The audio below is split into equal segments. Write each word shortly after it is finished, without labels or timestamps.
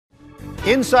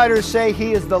Insiders say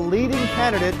he is the leading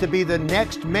candidate to be the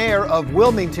next mayor of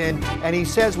Wilmington, and he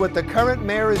says what the current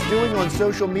mayor is doing on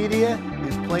social media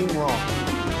is plain wrong.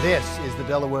 This is the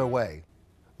Delaware Way.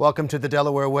 Welcome to the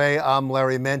Delaware Way. I'm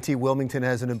Larry Menti. Wilmington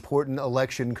has an important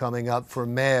election coming up for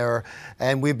mayor,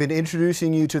 and we've been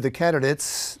introducing you to the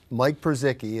candidates. Mike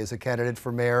Purzycki is a candidate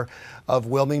for mayor of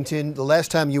Wilmington. The last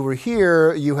time you were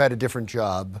here, you had a different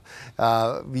job.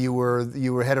 You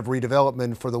were head of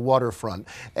redevelopment for the waterfront.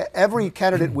 Every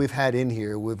candidate we've had in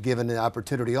here, we've given an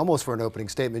opportunity almost for an opening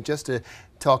statement just to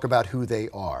talk about who they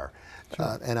are.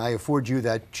 Sure. And I afford you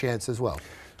that chance as well.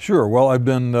 Sure. Well,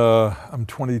 I'm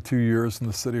 22 years in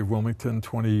the city of Wilmington,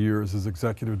 20 years as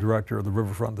executive director of the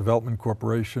Riverfront Development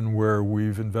Corporation, where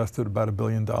we've invested about $1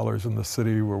 billion in the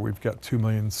city, where we've got 2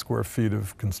 million square feet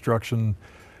of construction.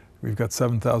 We've got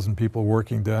 7,000 people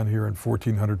working down here and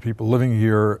 1,400 people living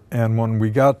here. And when we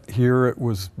got here, it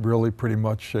was really pretty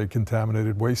much a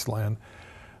contaminated wasteland.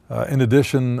 In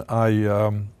addition,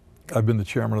 I've been the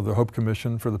chairman of the Hope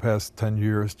Commission for the past 10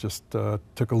 years, just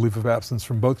took a leave of absence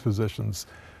from both positions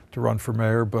to run for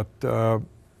mayor, but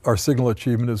our signal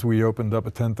achievement is we opened up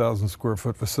a 10,000 square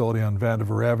foot facility on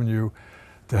Vandiver Avenue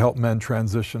to help men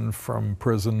transition from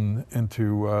prison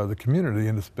into the community,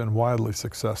 and it's been wildly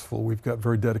successful. We've got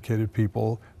very dedicated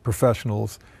people,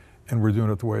 professionals, and we're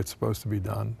doing it the way it's supposed to be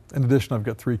done. In addition, I've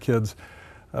got 3 kids,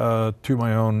 2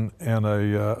 my own and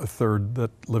a third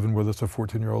that living with us, a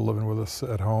 14-year-old living with us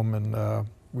at home, and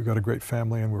we've got a great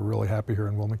family and we're really happy here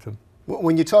in Wilmington.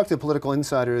 When you talk to political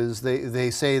insiders,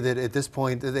 they say that at this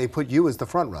point they put you as the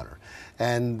front runner,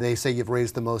 and they say you've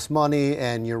raised the most money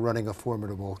and you're running a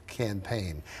formidable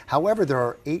campaign. However, there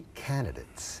are 8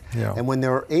 candidates, yeah. And when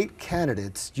there are 8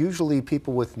 candidates, usually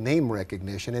people with name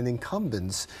recognition and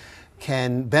incumbents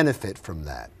can benefit from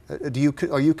that.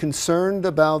 Are you concerned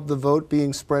about the vote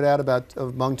being spread out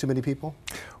among too many people?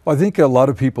 Well, I think a lot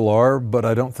of people are, but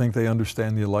I don't think they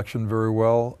understand the election very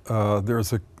well.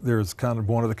 There's kind of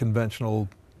one of the conventional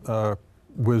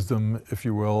wisdom, if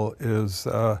you will, is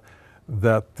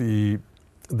that the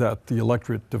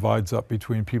electorate divides up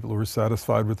between people who are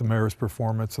satisfied with the mayor's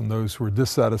performance and those who are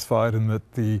dissatisfied, and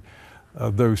that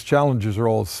those challenges are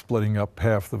all splitting up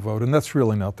half the vote, and that's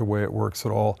really not the way it works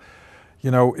at all. You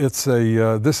know,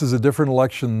 this is a different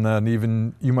election than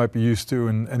even you might be used to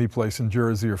in any place in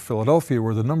Jersey or Philadelphia,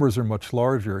 where the numbers are much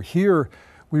larger. Here,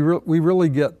 we really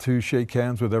get to shake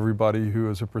hands with everybody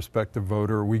who is a prospective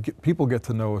voter. People get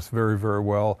to know us very, very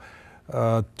well.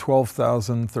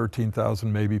 12,000,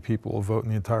 13,000 maybe people will vote in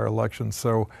the entire election.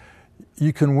 So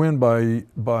you can win by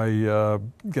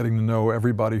getting to know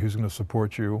everybody who's going to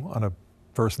support you on a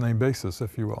first-name basis,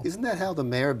 if you will. Isn't that how the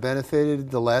mayor benefited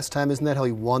the last time? Isn't that how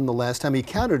he won the last time? He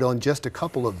counted on just a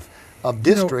couple of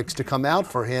districts to come out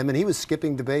for him, and he was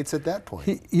skipping debates at that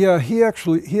point. He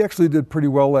actually did pretty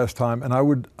well last time, and I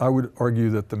would argue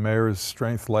that the mayor's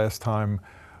strength last time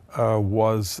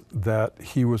was that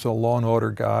he was a law and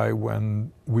order guy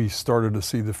when we started to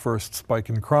see the first spike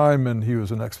in crime, and he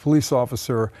was an ex-police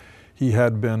officer. He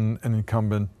had been an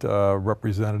incumbent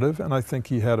representative, and I think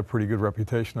he had a pretty good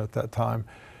reputation at that time.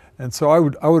 And so I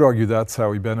would argue that's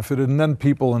how he benefited. And then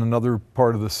people in another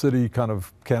part of the city kind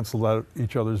of canceled out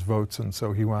each other's votes, and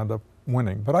so he wound up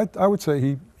winning. But I would say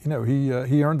he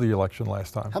earned the election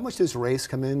last time. How much does race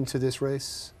come into this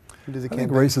race? I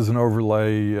think race is an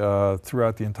overlay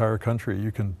throughout the entire country.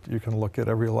 You can look at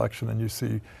every election and you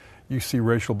see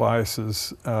racial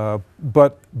biases,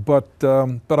 but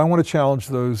I want to challenge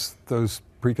those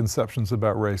preconceptions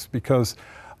about race, because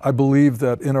I believe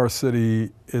that in our city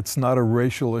it's not a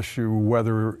racial issue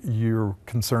whether you're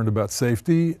concerned about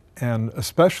safety, and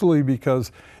especially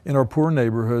because in our poor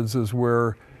neighborhoods is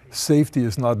where safety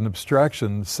is not an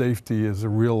abstraction. Safety is a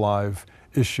real live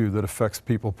issue that affects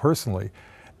people personally.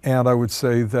 And I would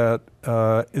say that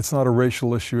it's not a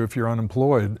racial issue if you're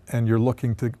unemployed and you're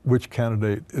looking to which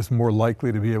candidate is more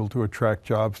likely to be able to attract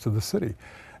jobs to the city.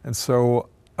 And so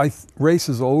race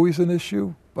is always an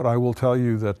issue, but I will tell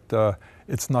you that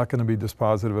it's not going to be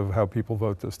dispositive of how people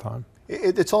vote this time.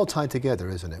 It's all tied together,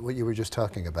 isn't it, what you were just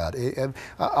talking about?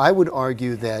 I would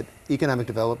argue that economic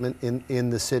development in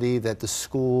the city, that the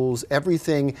schools,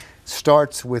 everything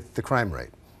starts with the crime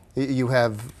rate. You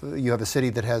have a city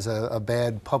that has a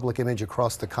bad public image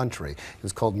across the country.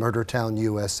 It's called Murder Town,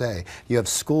 USA. You have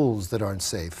schools that aren't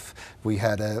safe. We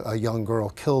had a young girl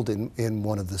killed in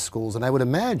one of the schools, and I would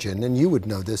imagine, and you would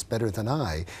know this better than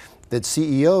I, that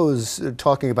CEOs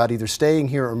talking about either staying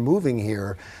here or moving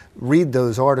here read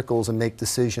those articles and make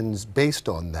decisions based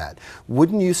on that.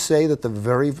 Wouldn't you say that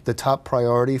the top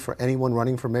priority for anyone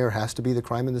running for mayor has to be the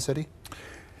crime in the city?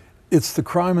 It's the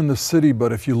crime in the city,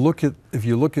 but if you look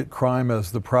at crime as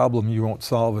the problem, you won't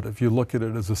solve it. If you look at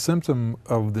it as a symptom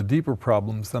of the deeper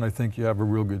problems, then I think you have a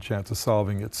real good chance of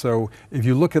solving it. So if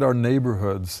you look at our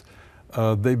neighborhoods,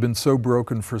 they've been so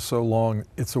broken for so long,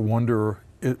 it's a wonder,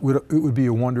 it would be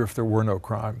a wonder if there were no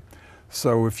crime.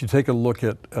 So if you take a look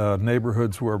at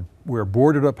neighborhoods where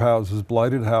boarded up houses,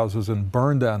 blighted houses, and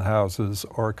burned down houses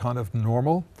are kind of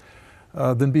normal,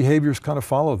 then behaviors kind of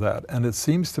follow that. And it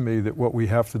seems to me that what we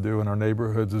have to do in our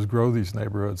neighborhoods is grow these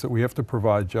neighborhoods, that we have to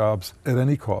provide jobs at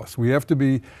any cost. We have to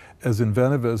be as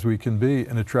inventive as we can be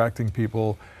in attracting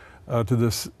people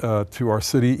to our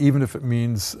city, even if it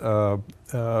means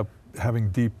having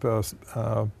deep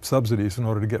subsidies in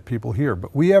order to get people here.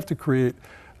 But we have to create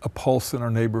a pulse in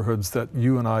our neighborhoods that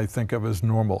you and I think of as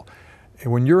normal.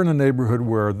 And when you're in a neighborhood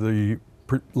where the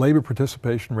labor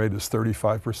participation rate is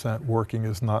 35%, working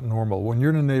is not normal. When you're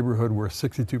in a neighborhood where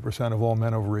 62% of all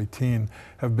men over 18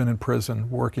 have been in prison,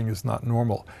 working is not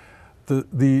normal.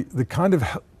 The kind of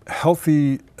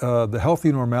healthy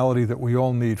normality that we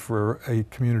all need for a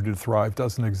community to thrive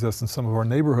doesn't exist in some of our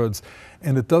neighborhoods,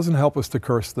 and it doesn't help us to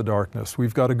curse the darkness.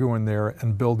 We've got to go in there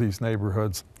and build these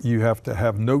neighborhoods. You have to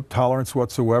have no tolerance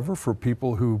whatsoever for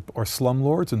people who are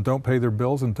slumlords and don't pay their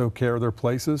bills and don't care of their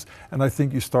places, and I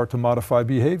think you start to modify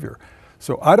behavior.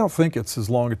 So I don't think it's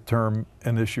as long-term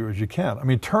an issue as you can. I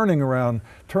mean, turning around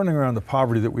the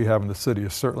poverty that we have in the city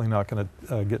is certainly not going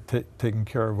to get taken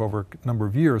care of over a number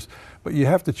of years. But you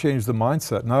have to change the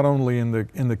mindset, not only in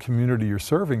the community you're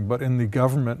serving, but in the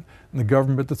government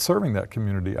that's serving that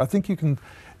community. I think you can.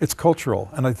 It's cultural,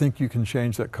 and I think you can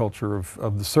change that culture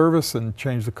of the service and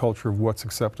change the culture of what's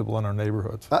acceptable in our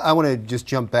neighborhoods. I want to just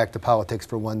jump back to politics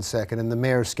for 1 second, and the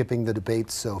mayor skipping the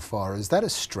debates so far. Is that a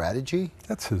strategy?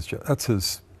 That's his,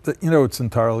 you know, it's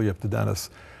entirely up to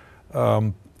Dennis.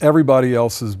 Everybody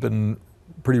else has been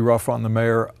pretty rough on the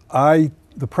mayor.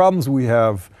 The problems we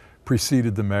have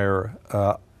preceded the mayor.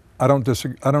 I don't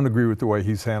agree with the way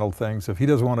he's handled things. If he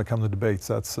doesn't want to come to debates,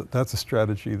 that's a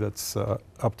strategy that's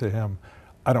up to him.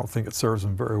 I don't think it serves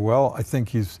him very well. I think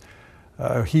he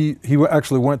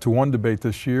actually went to one debate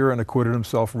this year and acquitted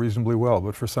himself reasonably well,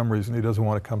 but for some reason he doesn't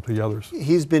want to come to the others.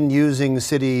 He's been using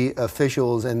city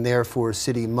officials and therefore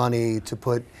city money to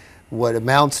put what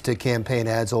amounts to campaign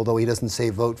ads, although he doesn't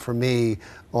say vote for me,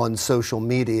 on social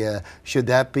media. Should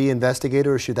that be investigated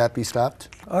or should that be stopped?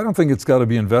 I don't think it's got to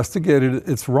be investigated.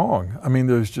 It's wrong. I mean,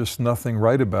 there's just nothing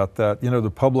right about that. You know,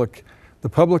 the public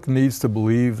needs to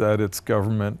believe that its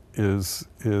government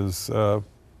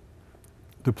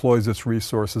deploys its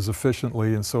resources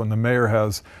efficiently, and so when the mayor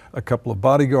has a couple of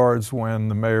bodyguards, when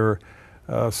the mayor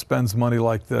spends money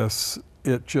like this,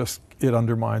 it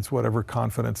undermines whatever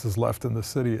confidence is left in the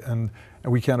city, and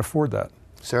we can't afford that.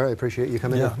 Sir, I appreciate you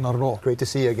coming in. Yeah, not at all. Great to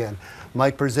see you again.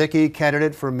 Mike Purzycki,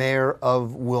 candidate for mayor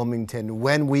of Wilmington.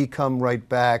 When we come right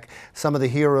back, some of the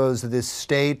heroes of this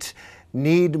state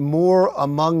need more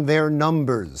among their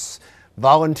numbers.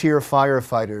 Volunteer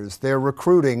firefighters. They're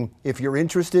recruiting. If you're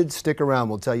interested, stick around.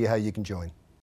 We'll tell you how you can join.